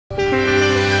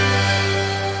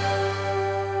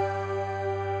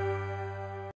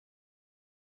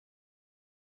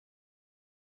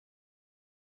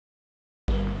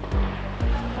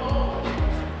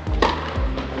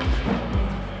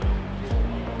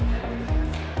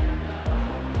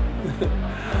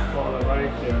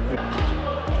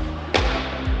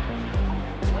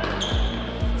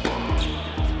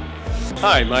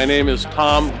Hi, my name is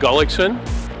Tom Gullikson.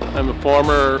 I'm a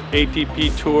former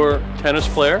ATP Tour tennis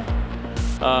player.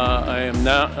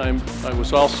 I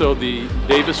was also the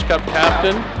Davis Cup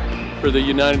captain for the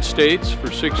United States for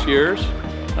 6 years.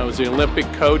 I was the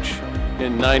Olympic coach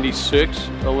in '96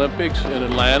 Olympics in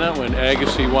Atlanta when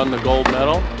Agassi won the gold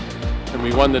medal. And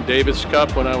we won the Davis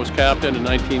Cup when I was captain in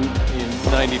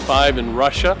 1995 in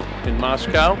Russia, in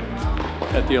Moscow,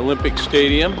 at the Olympic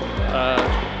Stadium.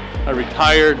 I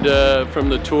retired from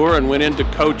the tour and went into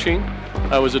coaching.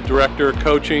 I was a director of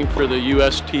coaching for the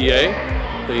USTA,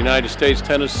 the United States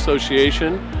Tennis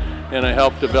Association, and I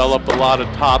helped develop a lot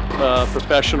of top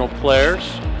professional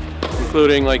players,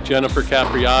 including like Jennifer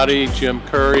Capriati, Jim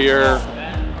Courier,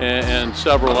 and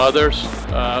several others.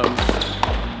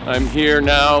 I'm here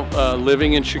now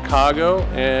living in Chicago,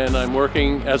 and I'm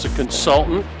working as a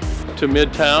consultant to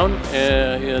Midtown,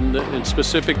 and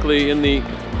specifically in the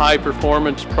High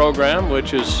Performance Program,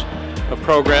 which is a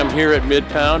program here at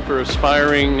Midtown for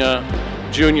aspiring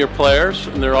junior players.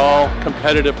 And they're all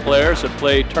competitive players that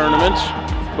play tournaments,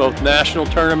 both national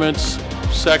tournaments,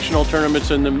 sectional tournaments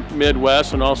in the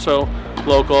Midwest, and also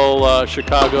local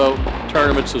Chicago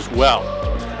tournaments as well.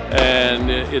 And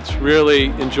it's really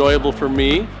enjoyable for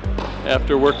me,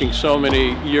 after working so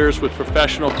many years with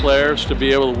professional players, to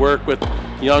be able to work with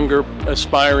younger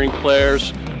aspiring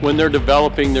players when they're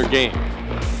developing their game.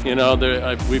 You know,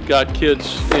 we've got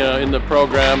kids, you know, in the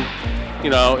program, you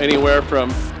know, anywhere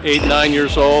from 8, 9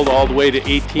 years old all the way to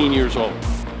 18 years old.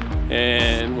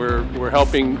 And we're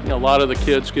helping a lot of the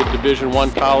kids get Division I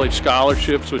college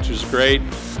scholarships, which is great.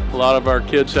 A lot of our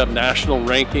kids have national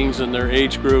rankings in their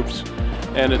age groups,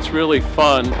 and it's really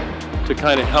fun to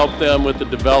kind of help them with the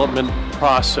development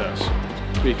process,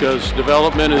 because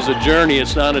development is a journey,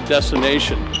 it's not a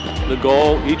destination. The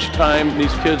goal each time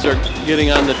these kids are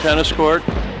getting on the tennis court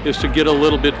is to get a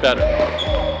little bit better.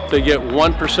 If they get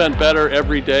 1% better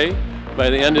every day, by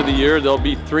the end of the year they'll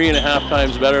be 3.5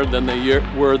 times better than they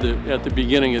were at the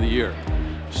beginning of the year.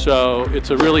 So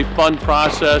it's a really fun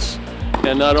process,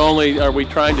 and not only are we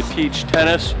trying to teach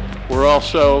tennis, we're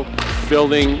also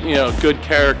building, you know, good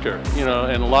character, you know,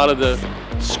 and a lot of the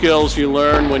skills you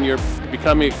learn when you're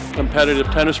becoming a competitive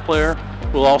tennis player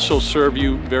will also serve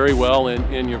you very well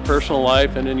in your personal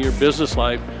life and in your business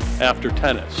life after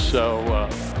tennis. So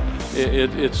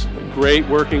it's great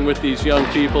working with these young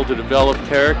people to develop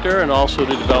character and also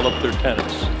to develop their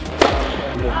tennis.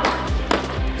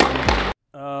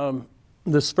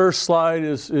 This first slide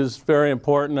is very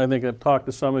important. I think I've talked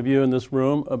to some of you in this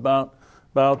room about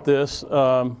this.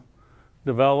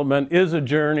 Development is a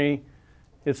journey,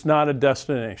 it's not a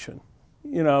destination.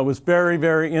 You know, it was very,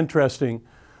 very interesting.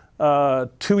 2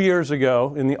 years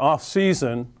ago, in the off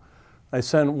season, I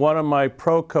sent one of my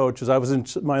pro coaches. I was in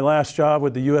my last job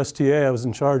with the USTA, I was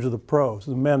in charge of the pros,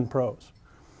 the men pros.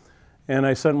 And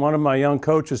I sent one of my young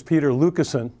coaches, Peter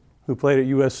Lucasen, who played at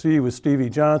USC with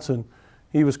Stevie Johnson.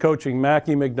 He was coaching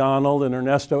Mackie McDonald and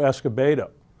Ernesto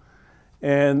Escobedo.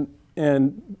 And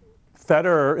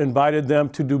Federer invited them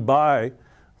to Dubai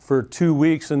for 2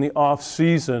 weeks in the off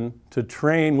season to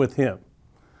train with him.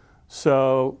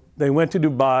 So they went to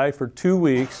Dubai for 2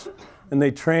 weeks and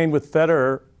they trained with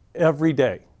Federer every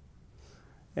day.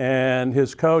 And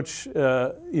his coach,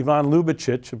 Ivan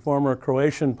Lubicic, a former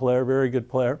Croatian player, very good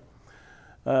player,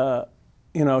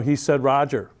 you know, he said,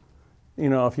 Roger, you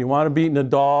know, if you want to beat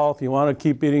Nadal, if you want to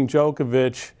keep beating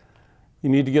Djokovic, you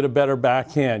need to get a better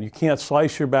backhand. You can't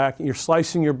slice your backhand. You're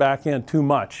slicing your backhand too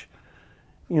much.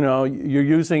 You know, you're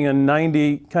using a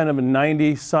 90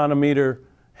 centimeter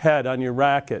head on your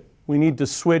racket. We need to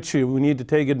switch you. We need to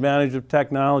take advantage of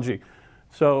technology.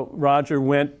 So Roger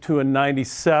went to a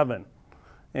 97.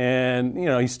 And, you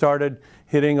know, he started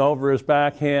hitting over his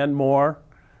backhand more.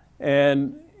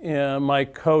 And my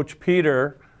coach,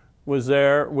 Peter, was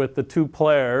there with the two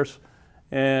players.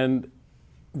 And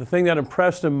the thing that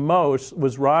impressed him most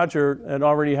was Roger had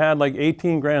already had like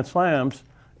 18 Grand Slams,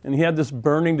 and he had this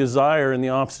burning desire in the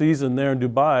off season there in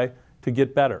Dubai to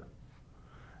get better.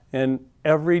 And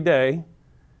every day,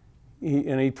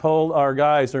 he told our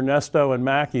guys, Ernesto and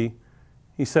Mackie,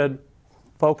 he said,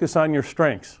 focus on your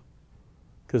strengths,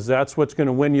 because that's what's going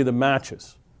to win you the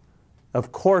matches.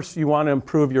 Of course, you want to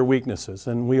improve your weaknesses,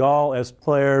 and we all, as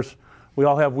players, we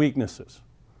all have weaknesses.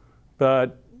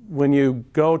 But when you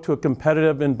go to a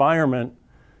competitive environment,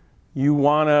 you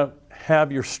want to have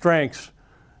your strengths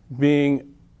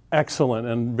being excellent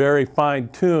and very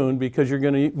fine-tuned, because you're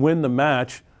going to win the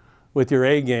match with your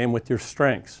A game, with your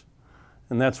strengths.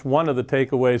 And that's one of the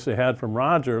takeaways they had from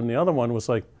Roger. And the other one was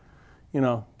like, You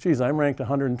know, geez, I'm ranked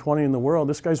 120 in the world.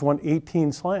 This guy's won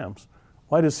 18 slams.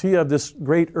 Why does he have this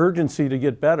great urgency to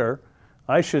get better?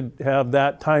 I should have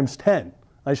that times 10.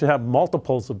 I should have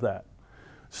multiples of that.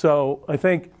 So I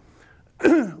think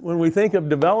when we think of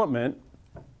development,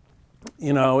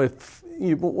 you know, if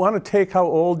you want to take how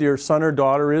old your son or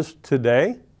daughter is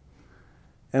today,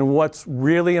 and what's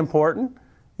really important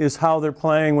is how they're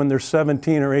playing when they're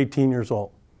 17 or 18 years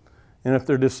old. And if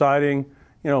they're deciding,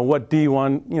 you know, what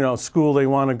D1, you know, school they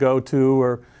want to go to,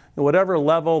 or whatever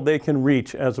level they can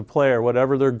reach as a player,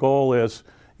 whatever their goal is,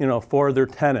 you know, for their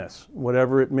tennis,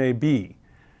 whatever it may be.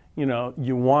 You know,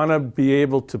 you want to be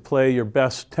able to play your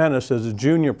best tennis as a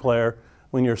junior player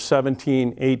when you're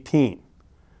 17, 18.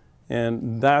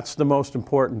 And that's the most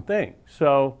important thing.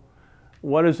 So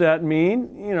what does that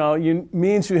mean? You know, it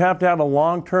means you have to have a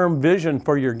long-term vision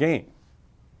for your game.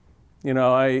 You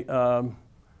know, I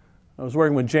was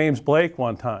working with James Blake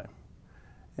one time,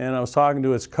 and I was talking to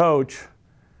his coach,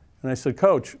 and I said,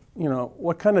 Coach, you know,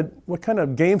 what kind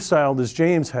of game style does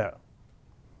James have?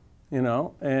 You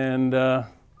know, and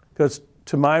because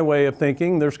to my way of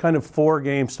thinking, there's kind of 4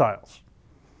 game styles.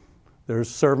 There's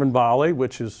serve and volley,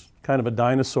 which is kind of a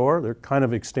dinosaur. They're kind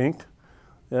of extinct.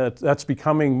 That's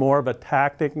becoming more of a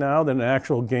tactic now than an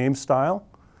actual game style.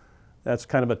 That's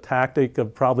kind of a tactic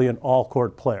of probably an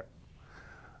all-court player.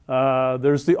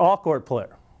 There's the all-court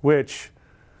player, which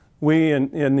we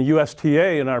in the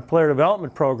USTA, in our player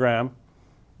development program,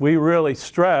 we really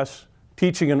stress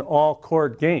teaching an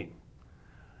all-court game.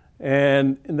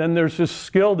 And then there's this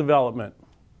skill development.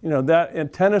 You know,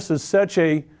 and tennis is such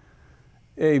a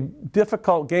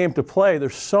difficult game to play.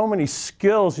 There's so many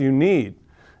skills you need.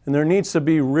 And there needs to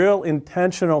be real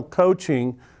intentional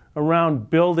coaching around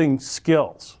building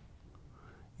skills.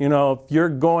 You know, if you're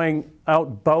going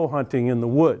out bow hunting in the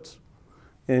woods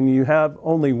and you have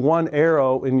only one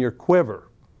arrow in your quiver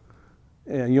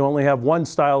and you only have one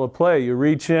style of play, you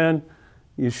reach in,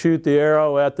 you shoot the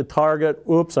arrow at the target,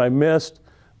 oops, I missed,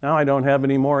 now I don't have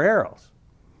any more arrows.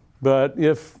 But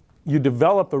if you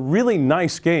develop a really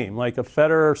nice game, like a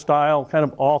Federer style kind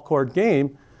of all-court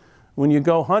game, when you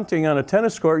go hunting on a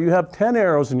tennis court, you have 10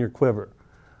 arrows in your quiver.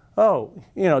 Oh,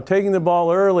 you know, taking the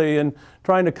ball early and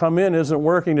trying to come in isn't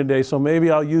working today, so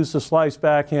maybe I'll use the slice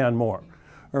backhand more.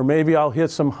 Or maybe I'll hit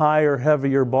some higher,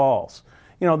 heavier balls.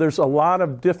 You know, there's a lot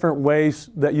of different ways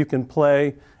that you can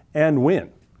play and win.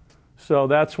 So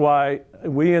that's why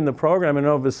we in the program, I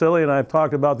know Vasily and I have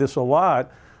talked about this a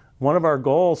lot, one of our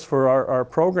goals for our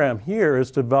program here is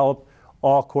to develop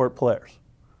all-court players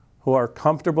who are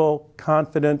comfortable,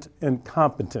 confident, and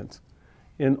competent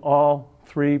in all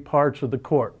 3 parts of the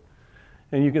court.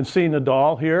 And you can see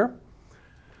Nadal here.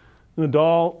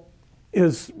 Nadal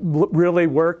is really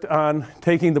worked on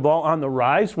taking the ball on the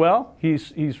rise well.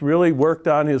 He's really worked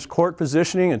on his court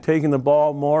positioning and taking the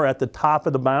ball more at the top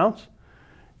of the bounce.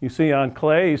 You see on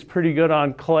clay, he's pretty good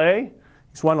on clay.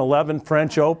 He's won 11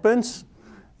 French Opens.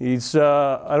 He's,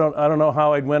 I don't know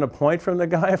how I'd win a point from the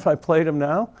guy if I played him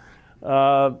now.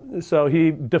 So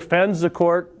he defends the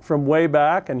court from way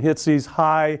back and hits these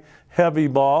high, heavy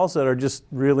balls that are just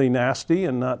really nasty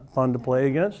and not fun to play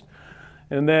against.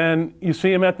 And then you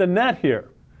see him at the net here.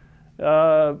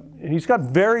 He's got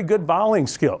very good volleying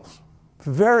skills,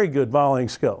 very good volleying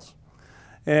skills.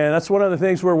 And that's one of the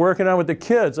things we're working on with the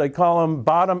kids. I call them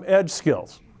bottom edge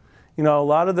skills. You know, a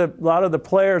lot of the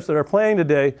players that are playing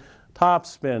today,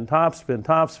 topspin, topspin,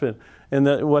 topspin.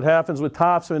 And what happens with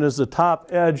topspin is the top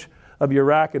edge of your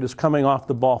racket is coming off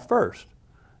the ball first.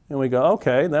 And we go,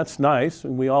 okay, that's nice,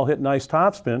 and we all hit nice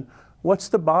topspin. What's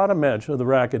the bottom edge of the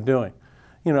racket doing?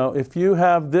 You know, if you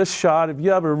have this shot, if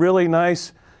you have a really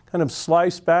nice kind of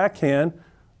slice backhand,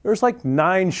 there's like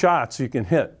 9 shots you can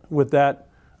hit with that.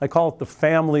 I call it the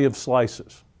family of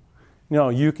slices. You know,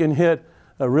 you can hit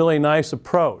a really nice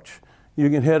approach. You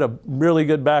can hit a really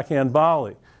good backhand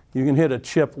volley. You can hit a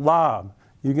chip lob.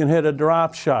 You can hit a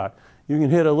drop shot. You can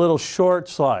hit a little short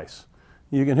slice.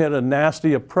 You can hit a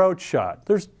nasty approach shot.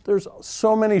 There's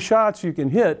so many shots you can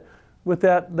hit with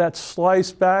that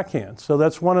slice backhand. So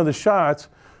that's one of the shots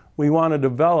we want to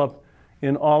develop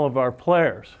in all of our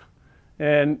players.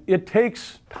 And it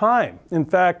takes time. In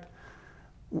fact,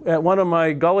 at one of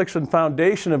my Gullikson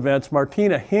Foundation events,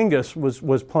 Martina Hingis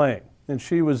was playing. And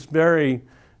she was very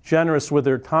generous with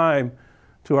her time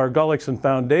to our Gullikson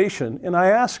Foundation. And I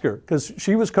asked her, because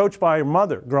she was coached by her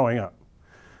mother growing up.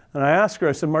 And I asked her,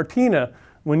 I said, Martina,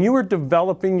 when you were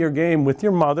developing your game with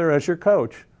your mother as your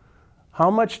coach,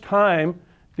 how much time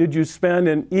did you spend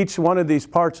in each one of these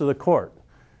parts of the court?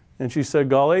 And she said,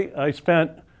 Gully, I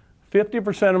spent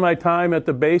 50% of my time at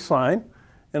the baseline,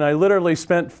 and I literally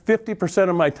spent 50%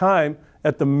 of my time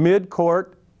at the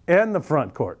mid-court and the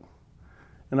front court.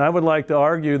 And I would like to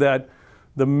argue that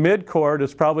the midcourt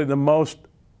is probably the most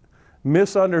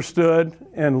misunderstood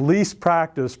and least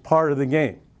practiced part of the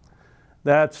game.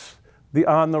 That's the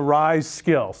on-the-rise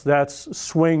skills. That's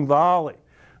swing volley.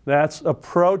 That's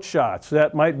approach shots.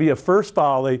 That might be a first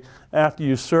volley after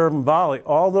you serve and volley.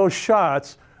 All those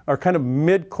shots are kind of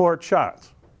mid-court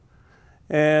shots.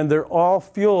 And they're all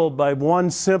fueled by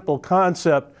one simple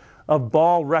concept of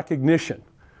ball recognition.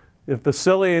 If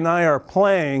Vasily and I are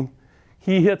playing,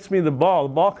 he hits me the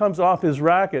ball comes off his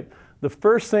racket. The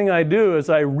first thing I do is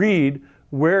I read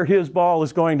where his ball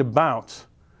is going to bounce.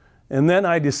 And then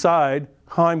I decide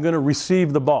how I'm going to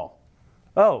receive the ball.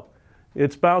 Oh,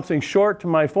 it's bouncing short to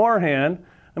my forehand.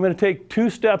 I'm going to take 2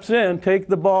 steps in, take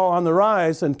the ball on the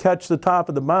rise, and catch the top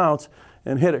of the bounce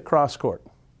and hit it cross court.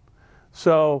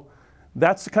 So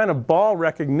that's the kind of ball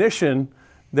recognition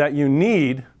that you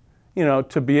need, you know,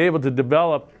 to be able to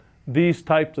develop these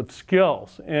types of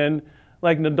skills. And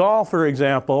like Nadal, for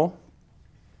example,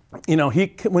 you know,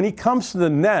 when he comes to the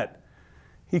net,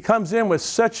 he comes in with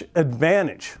such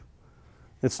advantage.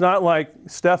 It's not like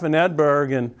Stefan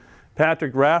Edberg and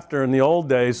Patrick Rafter in the old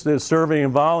days, they're serving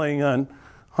and volleying on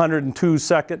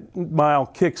 102-second mile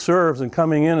kick serves and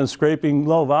coming in and scraping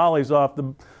low volleys off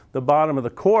the bottom of the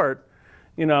court.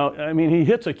 You know, I mean, he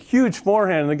hits a huge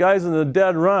forehand, and the guy's in the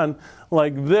dead run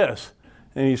like this,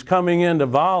 and he's coming in to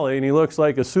volley, and he looks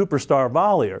like a superstar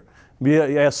volleyer. He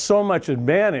has so much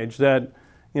advantage that,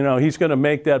 you know, he's going to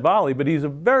make that volley, but he's a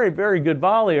very, very good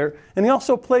volleyer, and he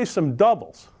also plays some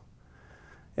doubles.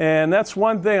 And that's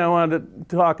one thing I wanted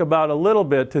to talk about a little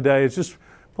bit today, is just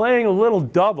playing a little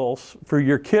doubles for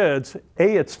your kids.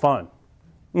 It's fun.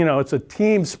 You know, it's a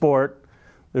team sport.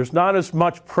 There's not as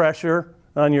much pressure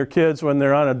on your kids when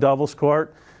they're on a doubles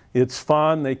court. It's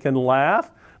fun. They can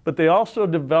laugh, but they also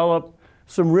develop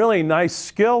some really nice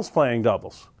skills playing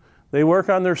doubles. They work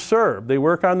on their serve. They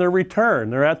work on their return.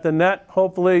 They're at the net,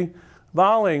 hopefully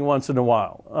volleying once in a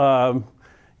while.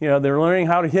 You know, they're learning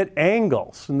how to hit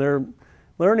angles, and they're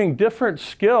learning different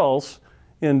skills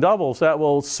in doubles that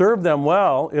will serve them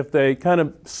well if they kind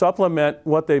of supplement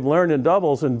what they've learned in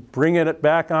doubles and bring it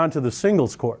back onto the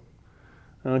singles court.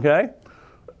 Okay?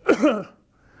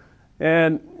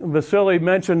 And Vasily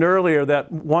mentioned earlier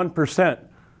that 1%.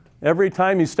 Every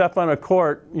time you step on a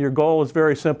court, your goal is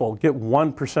very simple: get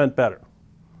 1% better.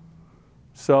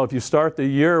 So if you start the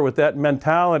year with that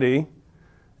mentality,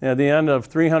 at the end of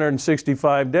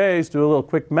 365 days, do a little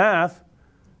quick math,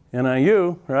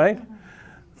 NIU, right?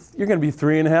 You're going to be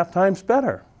 3.5 times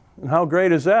better. And how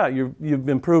great is that? You've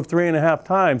improved 3.5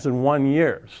 times in 1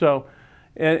 year. So,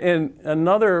 and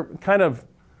another kind of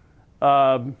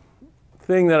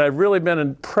thing that I've really been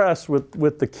impressed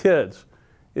with the kids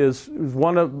is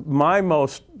one of my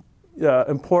most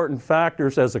important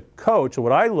factors as a coach.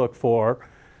 What I look for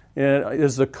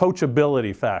is the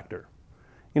coachability factor.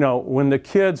 You know, when the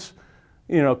kids,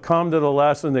 you know, come to the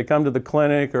lesson, they come to the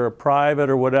clinic or a private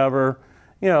or whatever,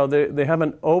 you know, they have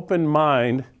an open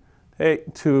mind, hey,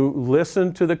 to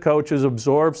listen to the coaches,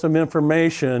 absorb some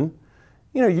information.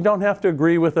 You know, you don't have to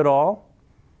agree with it all.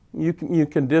 You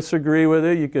can disagree with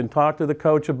it, you can talk to the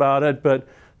coach about it, but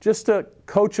just a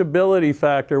coachability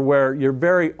factor where you're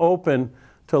very open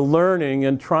to learning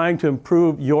and trying to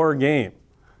improve your game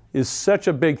is such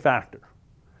a big factor.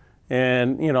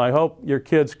 And, you know, I hope your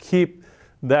kids keep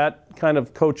that kind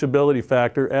of coachability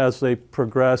factor as they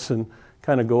progress and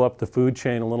kind of go up the food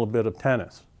chain a little bit of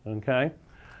tennis, okay?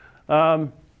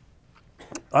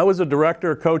 I was a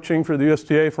director of coaching for the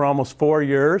USTA for almost 4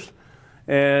 years,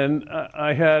 and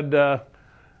I had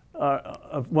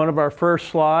one of our first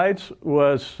slides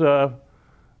was,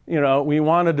 you know, we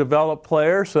want to develop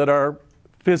players that are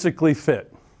physically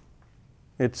fit.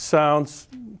 It sounds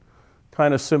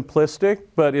kind of simplistic,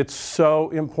 but it's so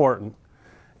important.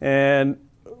 And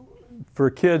for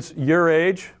kids your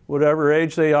age, whatever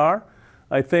age they are,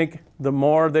 I think the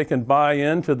more they can buy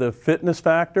into the fitness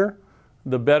factor,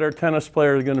 the better tennis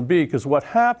player they're going to be. Because what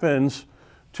happens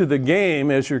to the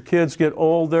game as your kids get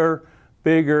older,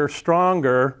 bigger,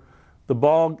 stronger, the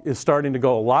ball is starting to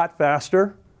go a lot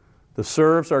faster. The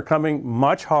serves are coming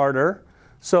much harder.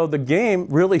 So the game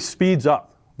really speeds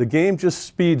up. The game just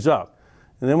speeds up.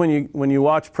 And then when you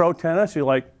watch pro tennis, you're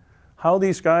like, how are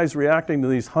these guys reacting to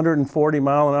these 140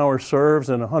 mile an hour serves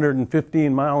and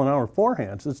 115 mile an hour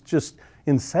forehands? It's just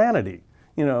insanity.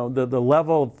 You know, the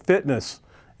level of fitness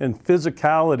and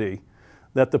physicality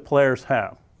that the players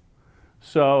have.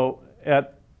 So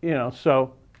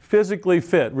so physically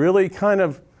fit, really kind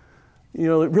of, you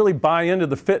know, really buy into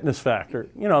the fitness factor.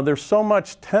 You know, there's so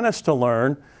much tennis to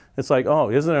learn. It's like, oh,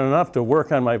 isn't it enough to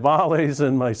work on my volleys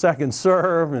and my second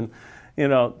serve? And, you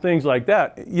know, things like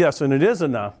that. Yes, and it is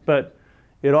enough, but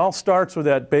it all starts with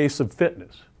that base of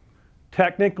fitness.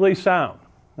 Technically sound.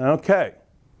 Okay.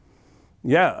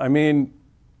 Yeah, I mean,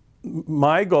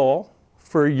 my goal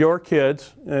for your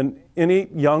kids and any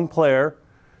young player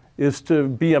is to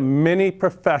be a mini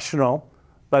professional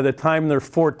by the time they're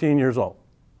 14 years old.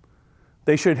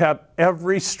 They should have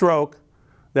every stroke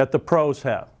that the pros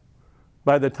have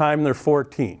by the time they're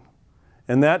 14.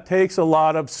 And that takes a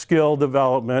lot of skill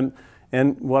development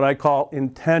and what I call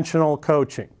intentional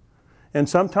coaching. And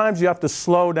sometimes you have to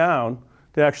slow down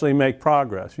to actually make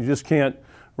progress. You just can't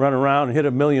run around and hit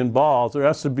a million balls. There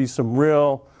has to be some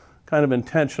real kind of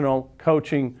intentional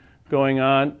coaching going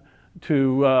on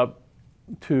to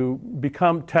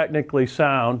become technically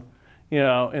sound, you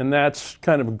know, and that's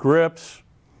kind of grips,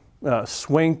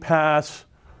 swing pass,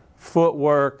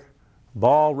 footwork,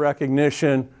 ball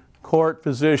recognition, court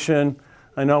position.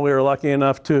 I know we were lucky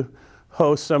enough to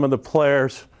host some of the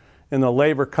players in the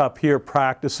Labor Cup here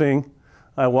practicing.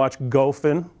 I watched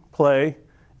Gullikson play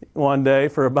one day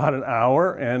for about an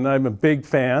hour, and I'm a big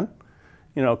fan,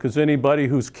 you know, because anybody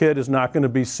whose kid is not going to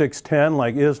be 6'10"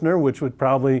 like Isner, which would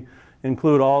probably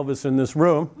include all of us in this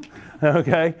room,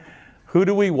 okay? Who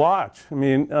do we watch? I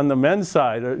mean, on the men's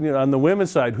side, or, you know, on the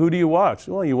women's side, who do you watch?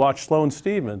 Well, you watch Sloane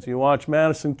Stephens, you watch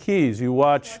Madison Keys, you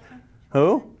watch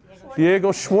who?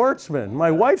 Diego Schwartzman. My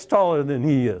wife's taller than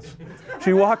he is.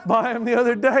 She walked by him the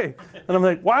other day, and I'm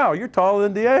like, wow, you're taller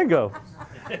than Diego.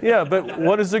 Yeah, but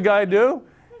what does the guy do?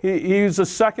 He's the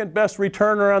second best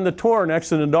returner on the tour next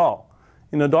to Nadal.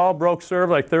 And Nadal broke serve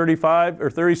like 35 or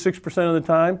 36% of the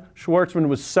time. Schwartzman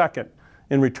was second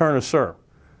in return of serve.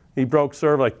 He broke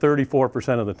serve like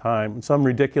 34% of the time. Some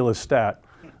ridiculous stat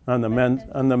on the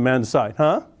men's side,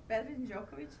 huh? Better than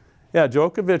Djokovic? Yeah,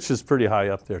 Djokovic is pretty high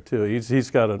up there too. He's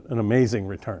got an amazing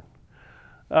return.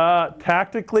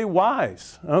 Tactically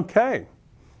wise, okay.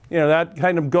 You know, that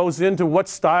kind of goes into what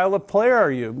style of player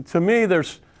are you. To me,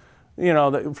 there's, you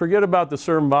know, forget about the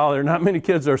serve and volley. There are not many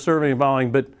kids that are serving and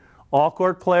volleying, but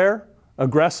all-court player,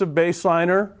 aggressive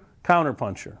baseliner,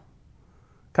 counterpuncher.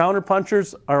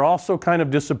 Counterpunchers are also kind of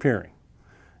disappearing.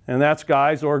 And that's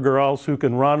guys or girls who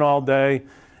can run all day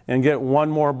and get one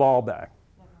more ball back.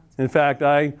 In fact,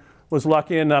 I was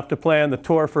lucky enough to play on the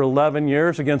tour for 11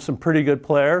 years against some pretty good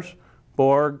players.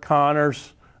 Borg,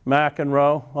 Connors,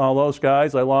 McEnroe, all those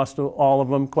guys. I lost to all of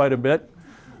them quite a bit.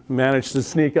 Managed to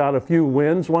sneak out a few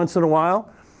wins once in a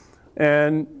while.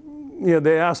 And you know,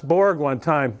 they asked Borg one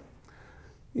time,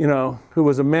 you know, who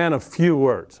was a man of few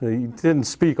words. He didn't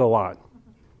speak a lot.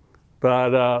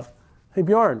 But, hey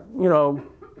Bjorn, you know,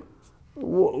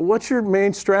 what's your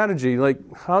main strategy? Like,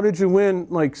 how did you win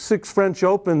like 6 French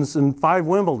Opens and 5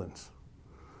 Wimbledons?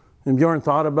 And Bjorn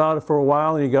thought about it for a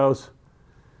while and he goes,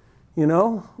 you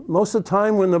know, most of the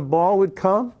time when the ball would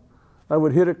come, I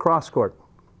would hit it cross court.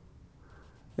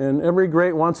 And every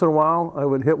great once in a while, I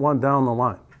would hit one down the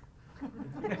line.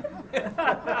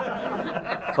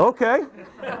 Okay.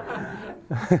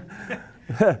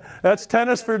 That's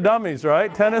tennis for dummies,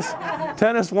 right? Tennis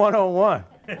 101.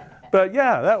 But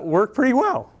yeah, that worked pretty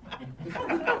well.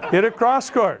 Hit it cross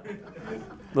court.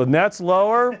 The net's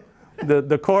lower.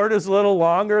 The court is a little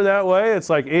longer that way. It's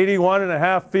like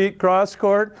 81.5 feet cross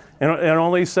court and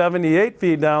only 78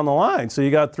 feet down the line. So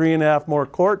you got 3.5 more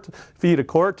feet of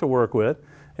court to work with.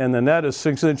 And the net is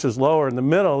 6 inches lower in the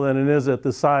middle than it is at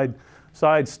the side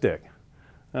stick.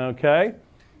 Okay?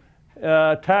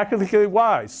 Tactically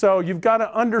wise. So you've got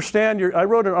to understand I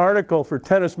wrote an article for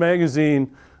Tennis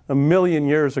Magazine a million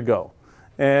years ago.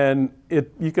 And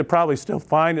you could probably still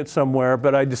find it somewhere,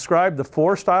 but I described the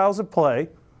 4 styles of play: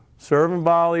 serve and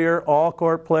volleyer,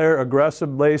 all-court player, aggressive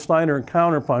baseliner, and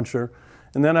counterpuncher.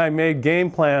 And then I made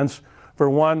game plans for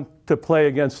one to play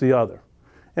against the other.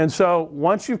 And so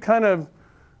once you've kind of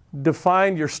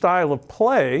defined your style of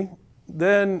play,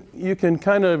 then you can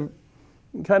kind of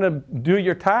do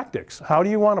your tactics. How do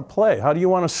you want to play? How do you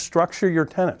want to structure your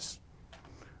tennis?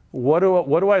 What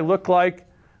do I look like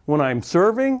when I'm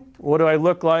serving? What do I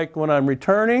look like when I'm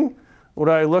returning? What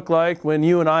do I look like when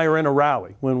you and I are in a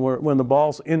rally, when the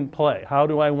ball's in play? How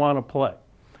do I want to play?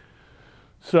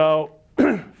 So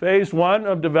phase 1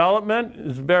 of development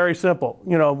is very simple.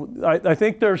 You know, I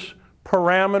think there's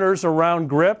parameters around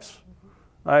grips.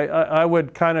 I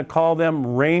would kind of call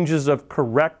them ranges of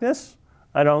correctness.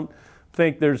 I don't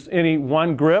think there's any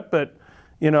one grip, but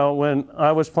you know, when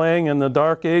I was playing in the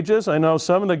dark ages, I know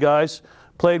some of the guys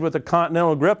played with a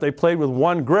continental grip. They played with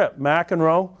one grip.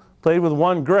 McEnroe played with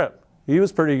one grip. He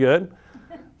was pretty good.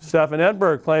 Stefan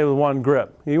Edberg played with one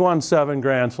grip. He won 7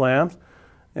 Grand Slams,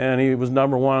 and he was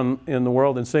 #1 in the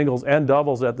world in singles and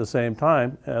doubles at the same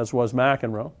time, as was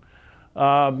McEnroe.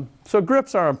 So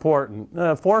grips are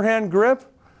important. Forehand grip,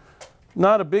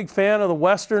 not a big fan of the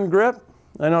Western grip.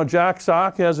 I know Jack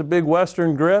Sock has a big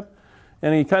Western grip,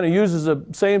 and he kind of uses the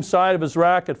same side of his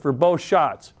racket for both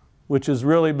shots, which is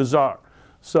really bizarre.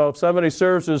 So if somebody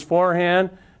serves his forehand,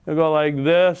 he'll go like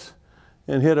this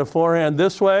and hit a forehand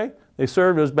this way. They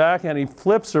serve his backhand, he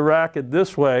flips the racket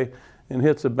this way and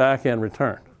hits a backhand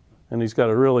return. And he's got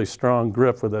a really strong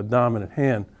grip with a dominant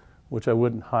hand, which I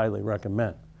wouldn't highly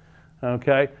recommend.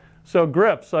 Okay, so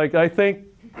grips, like I think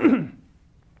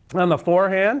on the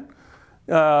forehand,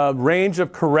 range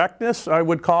of correctness, I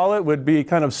would call it, would be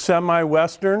kind of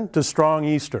semi-Western to strong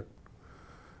Eastern.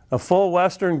 A full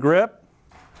Western grip,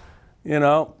 you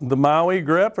know, the Maui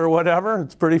grip or whatever,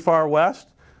 it's pretty far west.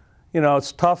 You know,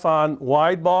 it's tough on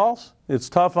wide balls, it's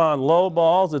tough on low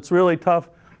balls, it's really tough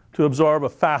to absorb a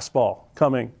fastball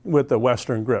coming with the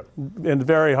Western grip. And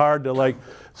very hard to like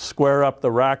square up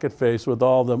the racket face with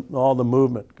all the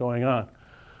movement going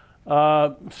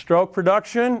on. Stroke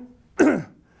production,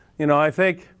 you know, I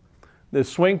think the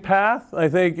swing path, I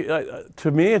think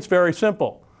to me it's very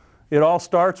simple. It all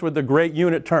starts with the great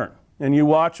unit turn. And you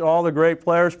watch all the great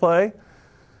players play,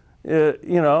 you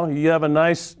know, you have a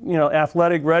nice, you know,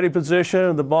 athletic ready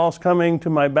position, the ball's coming to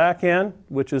my backhand,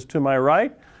 which is to my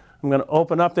right. I'm going to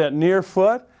open up that near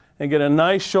foot and get a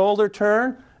nice shoulder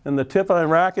turn, and the tip of the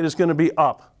racket is going to be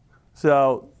up.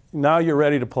 So now you're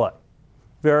ready to play.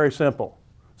 Very simple.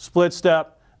 Split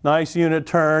step, nice unit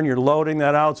turn, you're loading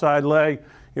that outside leg,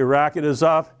 your racket is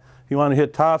up. If you want to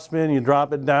hit topspin, you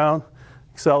drop it down,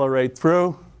 accelerate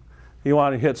through. If you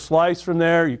want to hit slice from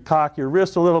there, you cock your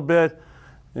wrist a little bit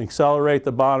and accelerate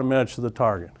the bottom edge to the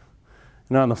target.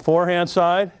 And on the forehand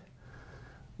side,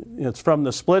 it's from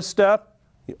the split step.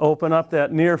 You open up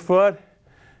that near foot,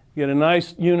 get a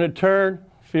nice unit turn,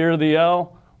 fear the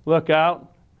L, look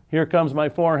out, here comes my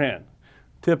forehand.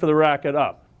 Tip of the racket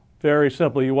up. Very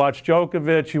simple. You watch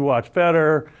Djokovic, you watch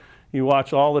Federer, you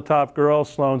watch all the top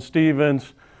girls, Sloane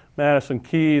Stephens, Madison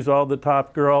Keys, all the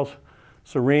top girls,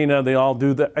 Serena, they all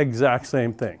do the exact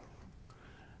same thing.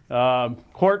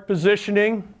 Court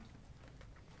positioning.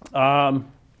 You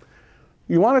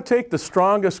want to take the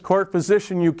strongest court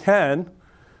position you can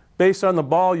based on the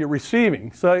ball you're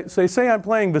receiving. So say I'm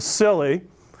playing Vasily,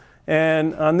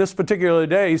 and on this particular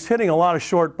day, he's hitting a lot of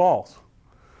short balls,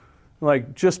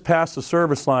 like just past the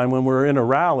service line when we're in a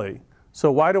rally.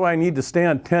 So why do I need to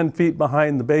stand 10 feet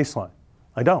behind the baseline?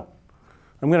 I don't.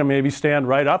 I'm going to maybe stand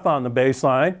right up on the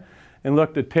baseline and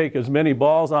look to take as many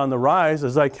balls on the rise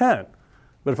as I can.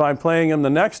 But if I'm playing him the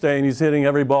next day and he's hitting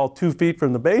every ball 2 feet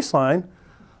from the baseline,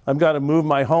 I've got to move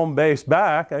my home base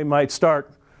back. I might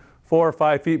start 4 or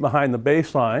 5 feet behind the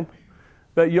baseline.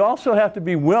 But you also have to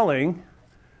be willing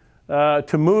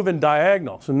to move in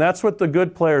diagonals, and that's what the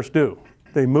good players do.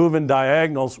 They move in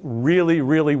diagonals really,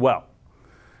 really well.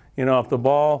 You know, if the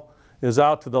ball is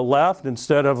out to the left,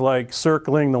 instead of like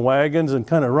circling the wagons and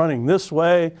kind of running this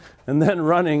way and then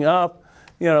running up,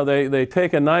 you know, they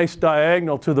take a nice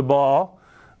diagonal to the ball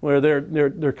where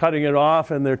they're cutting it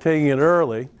off and they're taking it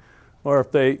early. Or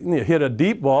if they hit a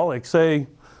deep ball, like say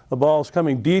the ball is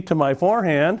coming deep to my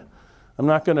forehand, I'm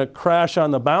not going to crash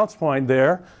on the bounce point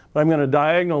there, but I'm going to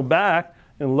diagonal back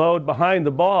and load behind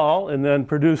the ball and then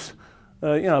produce,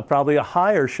 you know, probably a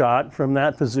higher shot from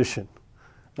that position.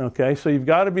 Okay, so you've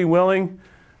got to be willing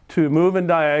to move in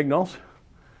diagonals,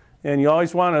 and you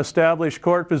always want to establish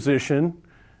court position.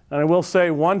 And I will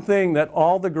say one thing that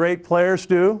all the great players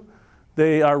do,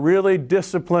 they are really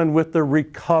disciplined with the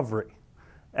recovery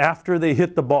after they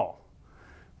hit the ball.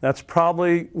 That's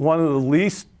probably one of the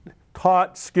least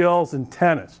taught skills in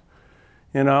tennis.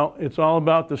 You know, it's all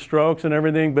about the strokes and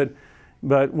everything,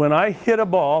 but when I hit a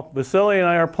ball, Vasily and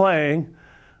I are playing,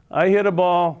 I hit a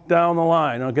ball down the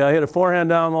line. Okay, I hit a forehand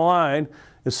down the line.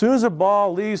 As soon as the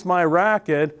ball leaves my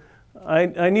racket,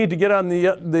 I need to get on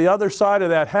the other side of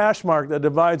that hash mark that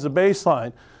divides the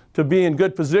baseline to be in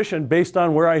good position based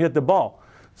on where I hit the ball.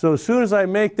 So as soon as I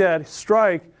make that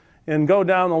strike and go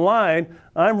down the line,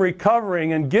 I'm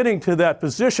recovering and getting to that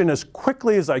position as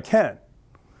quickly as I can.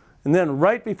 And then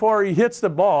right before he hits the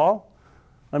ball,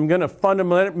 I'm going to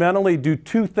fundamentally do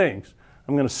two things.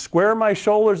 I'm going to square my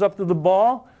shoulders up to the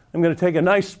ball. I'm going to take a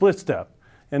nice split step.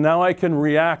 And now I can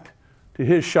react to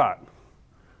his shot.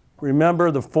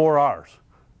 Remember the 4 R's.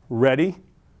 Ready,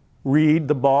 read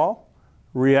the ball,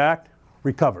 react,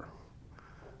 recover.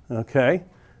 Okay?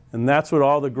 And that's what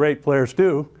all the great players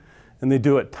do. And they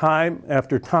do it time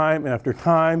after time after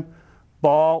time,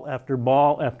 ball after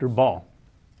ball after ball.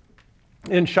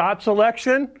 In shot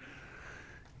selection,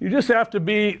 you just have to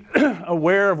be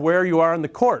aware of where you are in the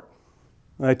court.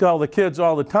 And I tell the kids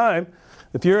all the time,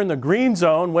 If you're in the green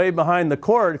zone, way behind the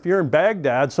court, if you're in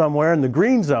Baghdad somewhere in the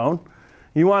green zone,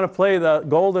 you want to play the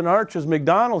Golden Arches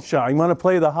McDonald's shot. You want to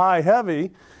play the high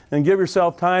heavy and give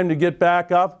yourself time to get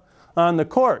back up on the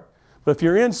court. But if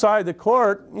you're inside the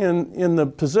court in the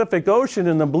Pacific Ocean,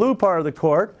 in the blue part of the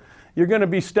court, you're going to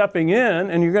be stepping in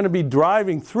and you're going to be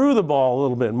driving through the ball a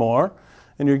little bit more,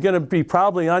 and you're going to be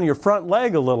probably on your front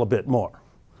leg a little bit more.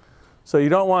 So you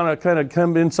don't want to kind of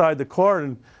come inside the court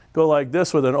and go like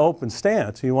this with an open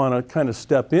stance. You want to kind of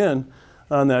step in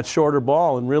on that shorter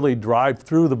ball and really drive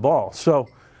through the ball. So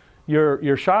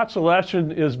your shot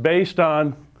selection is based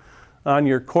on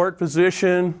your court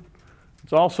position.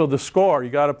 It's also the score. You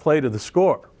got to play to the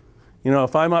score. You know,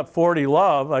 if I'm up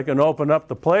 40-love, I can open up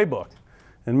the playbook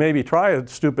and maybe try a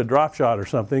stupid drop shot or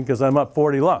something because I'm up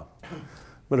 40-love.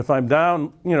 But if I'm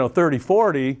down, you know,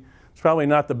 30-40, it's probably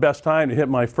not the best time to hit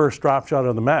my first drop shot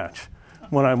of the match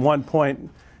when I'm 1 point.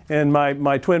 And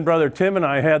my twin brother Tim and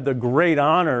I had the great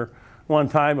honor one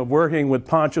time of working with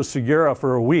Pancho Segura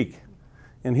for a week.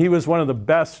 And he was one of the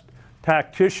best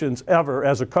tacticians ever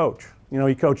as a coach. You know,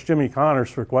 he coached Jimmy Connors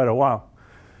for quite a while.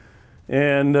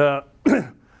 And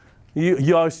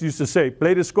he always used to say,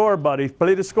 play to score, buddy,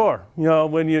 play to score. You know,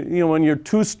 when you're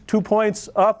two points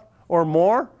up or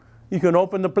more, you can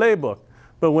open the playbook.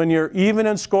 But when you're even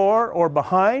in score or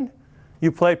behind,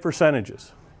 you play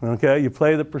percentages, okay? You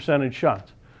play the percentage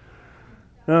shots.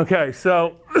 Okay,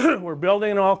 so we're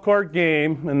building an all-court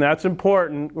game, and that's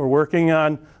important. We're working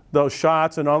on those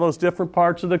shots and all those different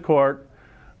parts of the court.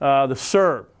 The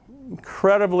serve,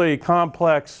 incredibly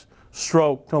complex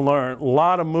stroke to learn, a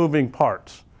lot of moving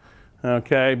parts,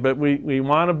 okay? But we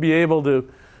want to be able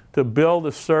to build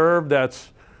a serve that's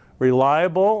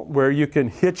reliable, where you can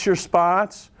hit your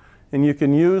spots, and you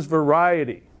can use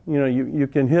variety. You know, you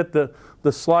can hit the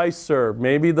slice serve,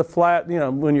 maybe the flat, you know,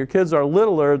 when your kids are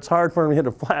littler, it's hard for them to hit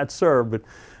a flat serve, but,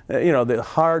 you know, the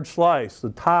hard slice,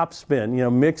 the top spin, you know,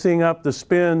 mixing up the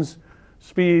spins,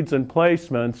 speeds, and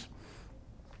placements.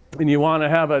 And you want to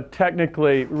have a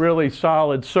technically really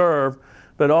solid serve,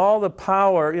 but all the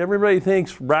power, everybody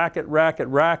thinks racket, racket,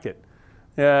 racket.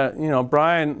 You know,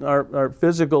 Brian, our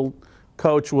physical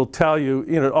coach, will tell you,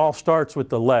 you know, it all starts with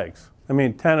the legs. I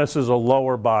mean, tennis is a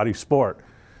lower body sport.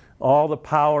 All the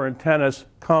power in tennis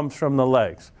comes from the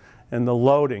legs and the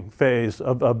loading phase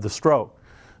of the stroke.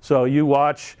 So you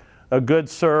watch a good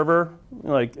server,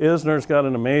 like Isner's got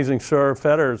an amazing serve,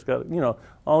 Federer's got, you know,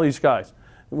 all these guys.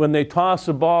 When they toss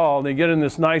the ball, they get in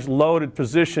this nice loaded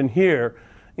position here.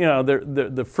 You know,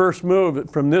 the first move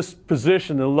from this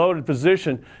position, the loaded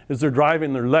position, is they're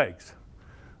driving their legs.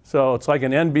 So it's like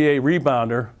an NBA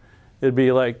rebounder. It'd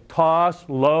be like toss,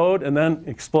 load, and then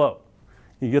explode.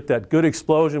 You get that good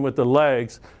explosion with the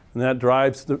legs, and that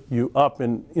drives you up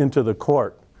and into the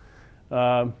court.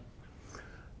 And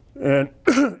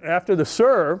after the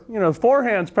serve, you know,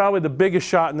 forehand's probably the biggest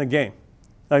shot in the game.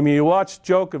 I mean, you watch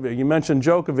Djokovic, you mentioned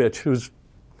Djokovic, who's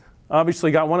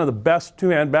obviously got one of the best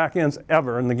two-hand backhands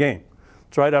ever in the game.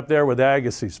 It's right up there with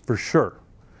Agassi's, for sure.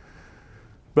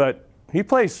 But he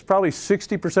plays probably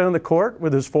 60% of the court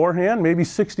with his forehand, maybe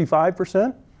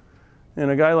 65%. And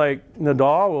a guy like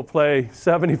Nadal will play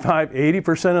 75,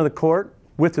 80% of the court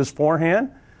with his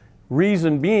forehand.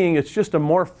 Reason being, it's just a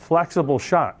more flexible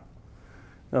shot.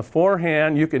 A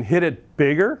forehand, you can hit it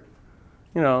bigger.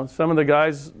 You know, some of the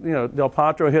guys, you know, Del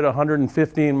Potro hit a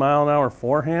 115-mile-an-hour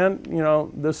forehand, you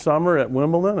know, this summer at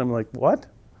Wimbledon. I'm like, what?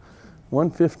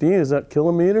 115, is that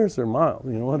kilometers or miles?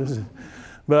 You know, what is it?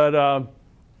 But,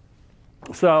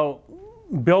 so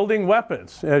building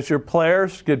weapons. As your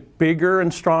players get bigger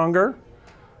and stronger,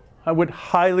 I would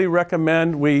highly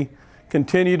recommend we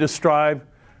continue to strive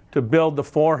to build the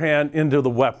forehand into the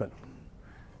weapon.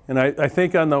 And I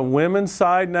think on the women's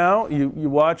side now, you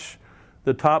watch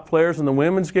the top players in the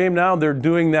women's game now, they're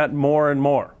doing that more and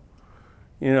more.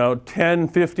 You know, 10,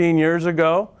 15 years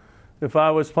ago, if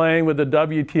I was playing with a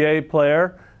WTA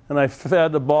player and I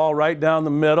fed the ball right down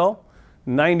the middle,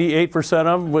 98%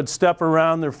 of them would step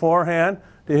around their forehand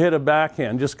to hit a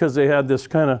backhand just because they had this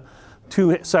kind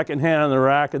of second hand on the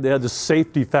racket. They had this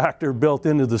safety factor built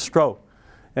into the stroke.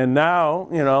 And now,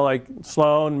 you know, like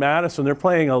Sloane, Madison, they're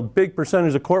playing a big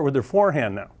percentage of court with their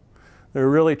forehand now. They're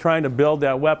really trying to build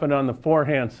that weapon on the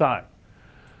forehand side.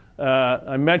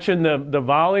 I mentioned the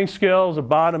volleying skills, the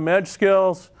bottom edge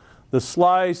skills, the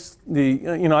slice,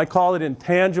 you know, I call it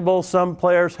intangibles. Some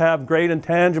players have great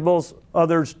intangibles,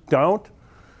 others don't.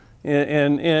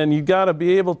 And you got to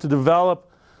be able to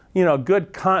develop, you know,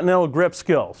 good continental grip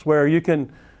skills where you can,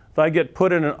 if I get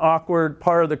put in an awkward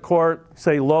part of the court,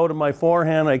 say low to my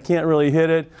forehand, I can't really hit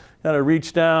it, got to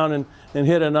reach down and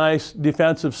hit a nice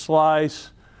defensive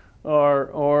slice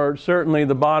or certainly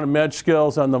the bottom edge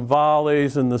skills on the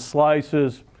volleys and the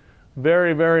slices.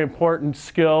 Very, very important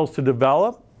skills to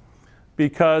develop,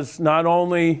 because not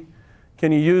only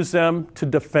can you use them to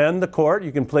defend the court,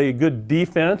 you can play a good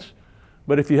defense,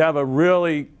 but if you have a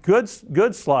really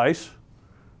good slice,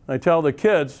 I tell the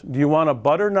kids, do you want a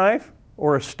butter knife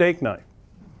or a steak knife?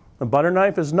 A butter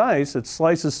knife is nice, it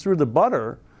slices through the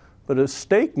butter, but a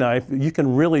steak knife, you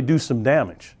can really do some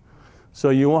damage. So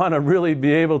you want to really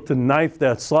be able to knife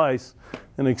that slice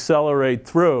and accelerate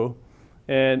through.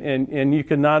 And you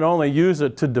can not only use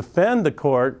it to defend the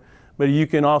court, but you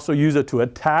can also use it to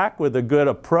attack with a good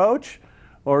approach,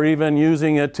 or even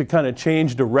using it to kind of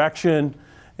change direction.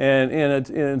 And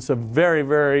it's a very,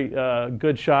 very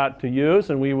good shot to use,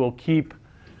 and we will keep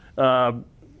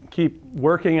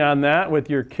working on that with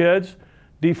your kids,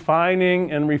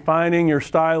 defining and refining your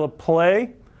style of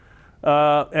play.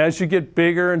 As you get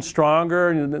bigger and stronger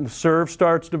and the serve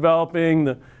starts developing,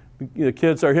 the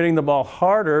kids are hitting the ball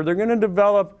harder, they're going to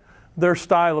develop their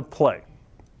style of play.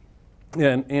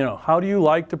 And, how do you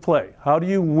like to play? How do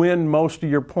you win most of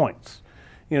your points?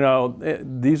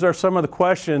 These are some of the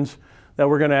questions that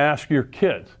we're going to ask your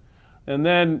kids. And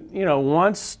then,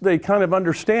 once they kind of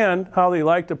understand how they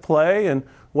like to play and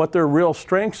what their real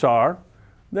strengths are,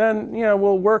 then,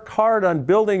 we'll work hard on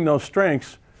building those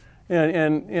strengths.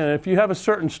 And if you have a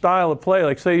certain style of play,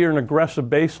 like say you're an aggressive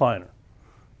baseliner,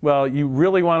 well, you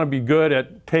really want to be good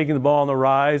at taking the ball on the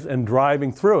rise and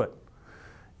driving through it.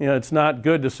 It's not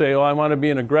good to say, oh, I want to be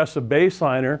an aggressive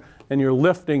baseliner, and you're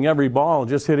lifting every ball and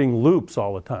just hitting loops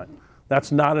all the time.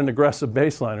 That's not an aggressive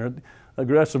baseliner.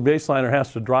 Aggressive baseliner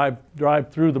has to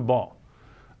drive through the ball.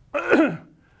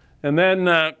 And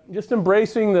then just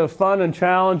embracing the fun and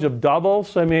challenge of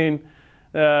doubles. I mean,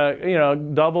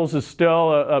 doubles is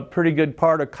still a pretty good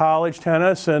part of college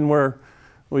tennis, and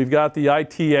we've got the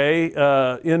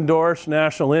ITA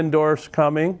national indoors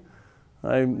coming.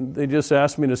 They just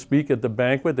asked me to speak at the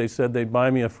banquet. They said they'd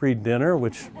buy me a free dinner,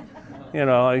 which,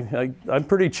 I'm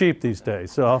pretty cheap these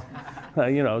days. So,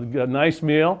 a nice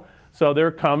meal. So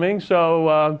they're coming.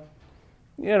 So,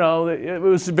 it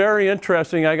was very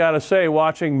interesting, I got to say,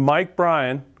 watching Mike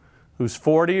Bryan, who's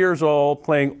 40 years old,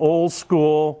 playing old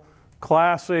school,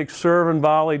 classic serve and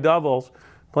volley doubles,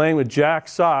 playing with Jack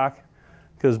Sock,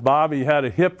 because Bobby had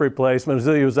a hip replacement,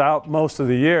 so he was out most of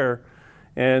the year.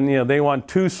 And they won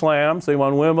 2 slams. They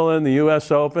won Wimbledon, the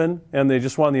U.S. Open, and they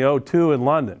just won the O2 in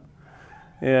London.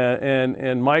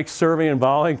 And Mike's serving and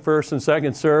volleying first and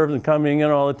second serves and coming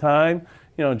in all the time.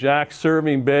 Jack's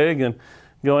serving big and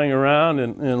going around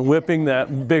and whipping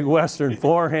that big Western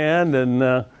forehand.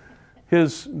 And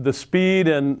the speed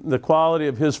and the quality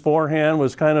of his forehand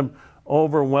was kind of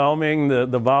overwhelming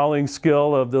the volleying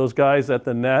skill of those guys at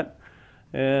the net.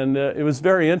 And it was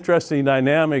very interesting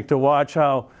dynamic to watch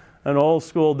how an old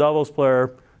school doubles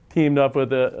player teamed up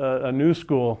with a new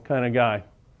school kind of guy.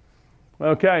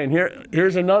 Okay, and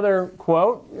here's another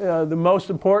quote. The most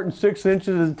important 6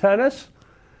 inches in tennis.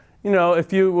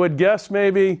 If you would guess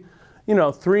maybe,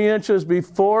 3 inches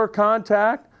before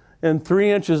contact and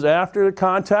 3 inches after the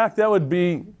contact, that would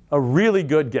be a really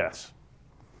good guess.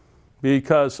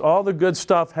 Because all the good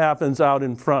stuff happens out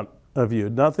in front of you.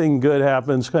 Nothing good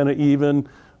happens kind of even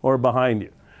or behind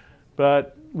you.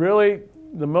 But really,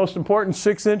 the most important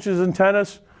 6 inches in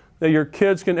tennis that your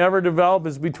kids can ever develop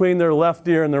is between their left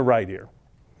ear and their right ear.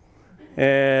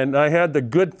 And I had the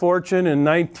good fortune in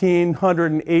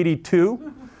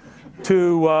 1982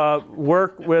 to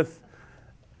work with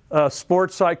a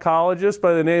sports psychologist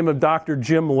by the name of Dr.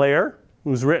 Jim Lair,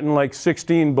 who's written like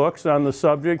 16 books on the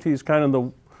subject. He's kind of the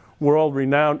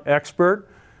world-renowned expert.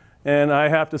 And I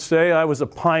have to say, I was a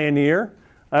pioneer.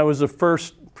 I was the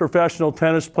first professional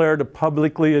tennis player to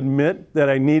publicly admit that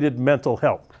I needed mental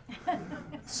help.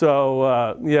 So,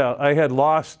 I had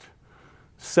lost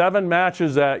 7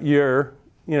 matches that year,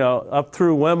 up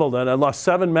through Wimbledon. I lost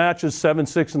 7 matches,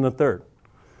 7-6 in the third.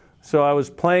 So I was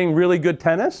playing really good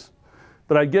tennis,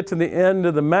 but I'd get to the end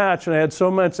of the match and I had so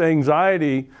much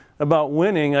anxiety about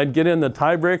winning, I'd get in the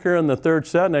tiebreaker in the third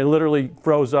set and I literally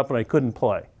froze up and I couldn't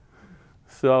play.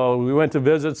 So we went to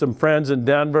visit some friends in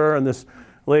Denver, and this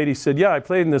lady said, yeah, I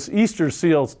played in this Easter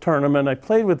Seals tournament. I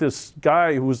played with this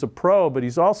guy who was a pro, but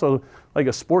he's also like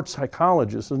a sports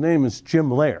psychologist. His name is Jim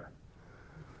Lair.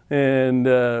 And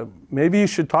maybe you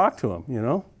should talk to him,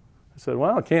 I said,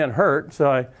 well, it can't hurt. So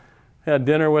I had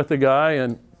dinner with the guy,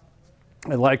 and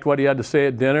I liked what he had to say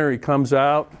at dinner. He comes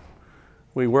out.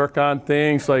 We work on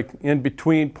things like in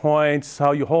between points,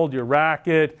 how you hold your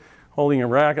racket, holding your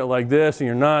racket like this, and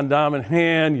your non-dominant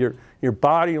hand, your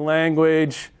body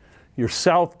language, your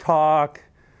self-talk,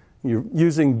 you're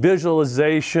using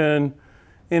visualization,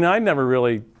 And I never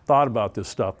really thought about this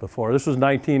stuff before. This was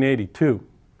 1982.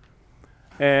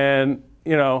 And,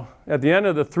 you know, at the end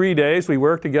of the 3 days we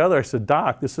worked together, I said,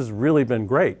 Doc, this has really been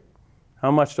great.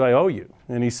 How much do I owe you?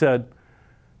 And he said,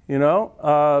 you know,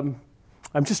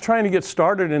 I'm just trying to get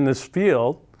started in this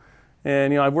field.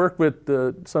 And, you know, I've worked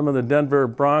with some of the Denver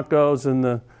Broncos and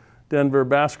the Denver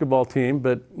basketball team,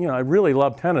 but, you know, I really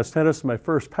love tennis. Tennis is my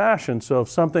first passion. So if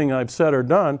something I've said or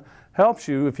done helps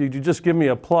you, if you just give me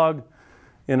a plug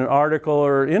in an article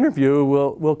or interview,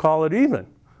 we'll call it even.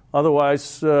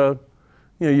 Otherwise, you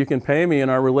know, you can pay me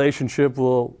and our relationship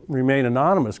will remain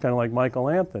anonymous, kind of like Michael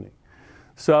Anthony.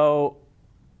 So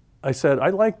I said, I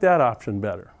like that option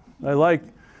better.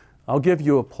 I'll give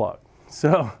you a plug.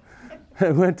 So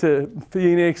I went to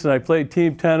Phoenix and I played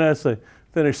team tennis. I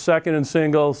finished second in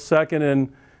singles,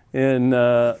 second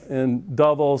in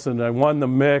doubles, and I won the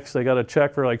mix. I got a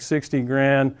check for like 60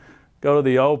 grand, go to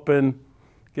the Open,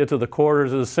 get to the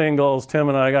quarters of the singles. Tim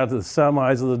and I got to the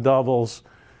semis of the doubles.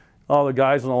 All the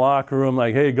guys in the locker room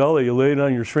like, hey, Gully, you laid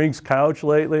on your shrink's couch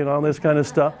lately and all this kind of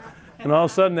stuff. And all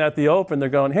of a sudden at the Open, they're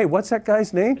going, hey, what's that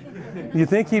guy's name? You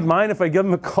think he'd mind if I give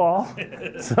him a call?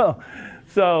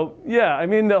 So yeah, I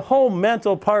mean, the whole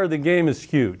mental part of the game is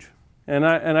huge. And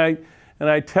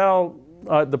I tell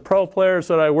the pro players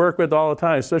that I work with all the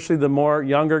time, especially the more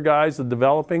younger guys, the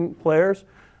developing players,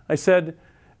 I said,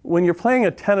 when you're playing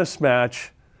a tennis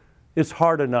match, it's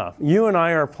hard enough. You and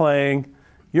I are playing,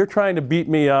 you're trying to beat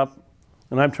me up,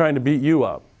 and I'm trying to beat you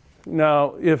up.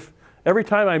 Now, if every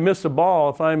time I miss a ball,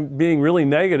 if I'm being really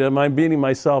negative, I'm beating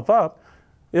myself up,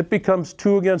 it becomes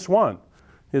 2 against 1.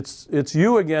 It's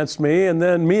you against me and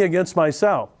then me against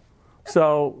myself.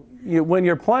 So when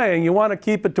you're playing, you want to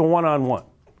keep it to 1-on-1.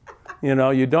 You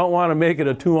know, you don't want to make it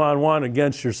a 2-on-1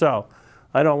 against yourself.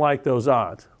 I don't like those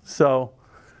odds. So,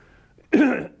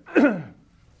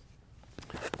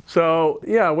 so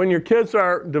yeah, when your kids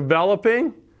are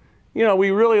developing, you know,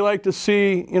 we really like to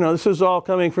see, you know, this is all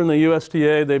coming from the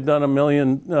USTA. They've done a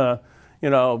million, you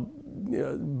know,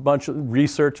 bunch of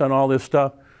research on all this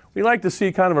stuff. We like to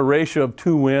see kind of a ratio of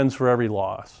 2 wins for every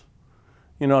loss.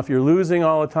 You know, if you're losing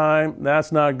all the time,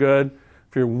 that's not good.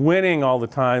 If you're winning all the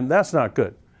time, that's not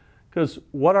good. Because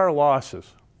what are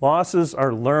losses? Losses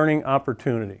are learning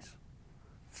opportunities.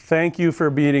 Thank you for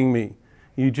beating me.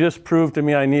 You just proved to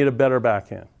me I need a better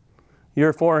backhand.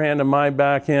 Your forehand and my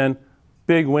backhand,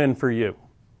 big win for you.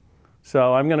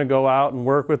 So I'm going to go out and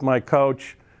work with my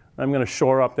coach. I'm going to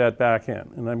shore up that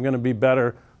backhand, and I'm going to be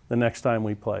better the next time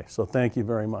we play. So thank you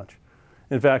very much.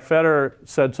 In fact, Federer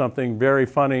said something very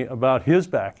funny about his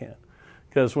backhand,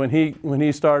 because when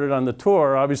he started on the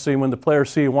tour, obviously when the players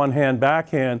see one-hand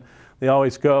backhand, they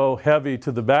always go heavy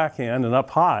to the backhand and up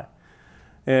high.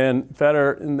 And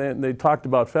Federer, and they talked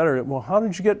about Federer. Well, how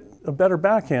did you get a better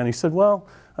backhand? He said, well,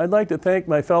 I'd like to thank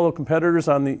my fellow competitors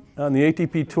on the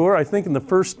ATP Tour. I think in the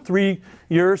first 3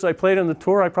 years I played on the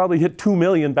tour, I probably hit 2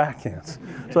 million backhands.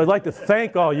 So I'd like to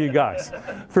thank all you guys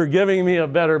for giving me a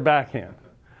better backhand.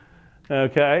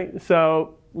 Okay,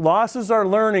 so losses are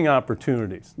learning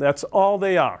opportunities. That's all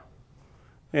they are.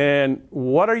 And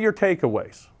what are your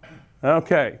takeaways?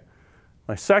 Okay,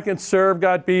 my second serve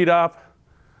got beat up.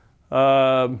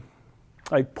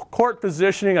 Court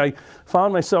positioning, I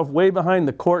found myself way behind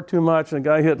the court too much, and the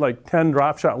guy hit like 10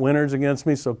 drop shot winners against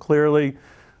me, so clearly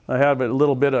I have a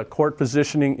little bit of court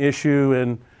positioning issue,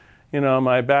 and you know,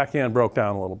 my backhand broke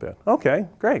down a little bit. Okay,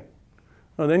 great.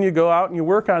 Well, then you go out and you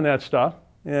work on that stuff,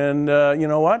 and you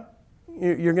know what?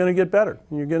 You're going to get better.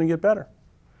 You're going to get better.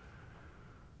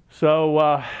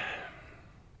 So,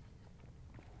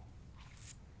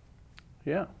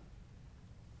 yeah.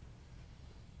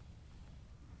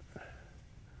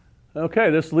 Okay,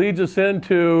 this leads us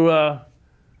into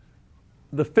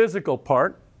the physical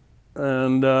part,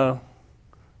 and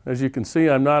as you can see,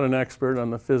 I'm not an expert on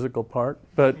the physical part,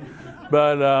 but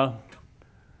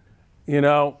you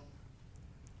know,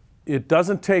 it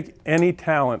doesn't take any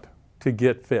talent to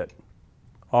get fit.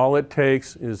 All it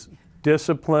takes is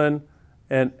discipline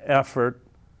and effort.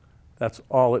 That's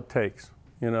all it takes,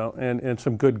 you know, and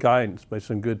some good guidance by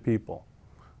some good people.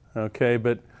 Okay,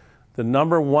 but the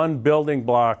 #1 building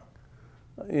block,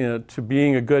 you know, to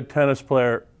being a good tennis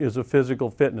player is a physical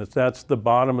fitness. That's the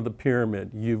bottom of the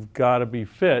pyramid. You've got to be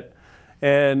fit.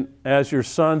 And as your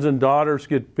sons and daughters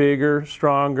get bigger,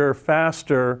 stronger,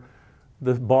 faster,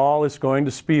 the ball is going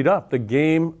to speed up. The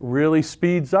game really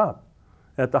speeds up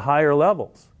at the higher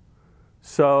levels.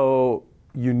 So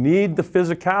you need the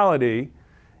physicality,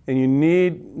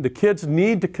 and the kids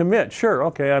need to commit. Sure,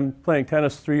 okay, I'm playing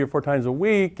tennis 3 or 4 times a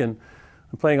week, and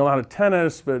I'm playing a lot of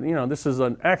tennis, but you know, this is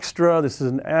an extra, this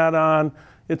is an add-on.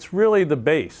 It's really the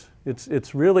base.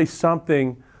 It's really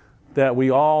something that we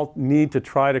all need to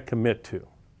try to commit to.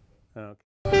 Okay.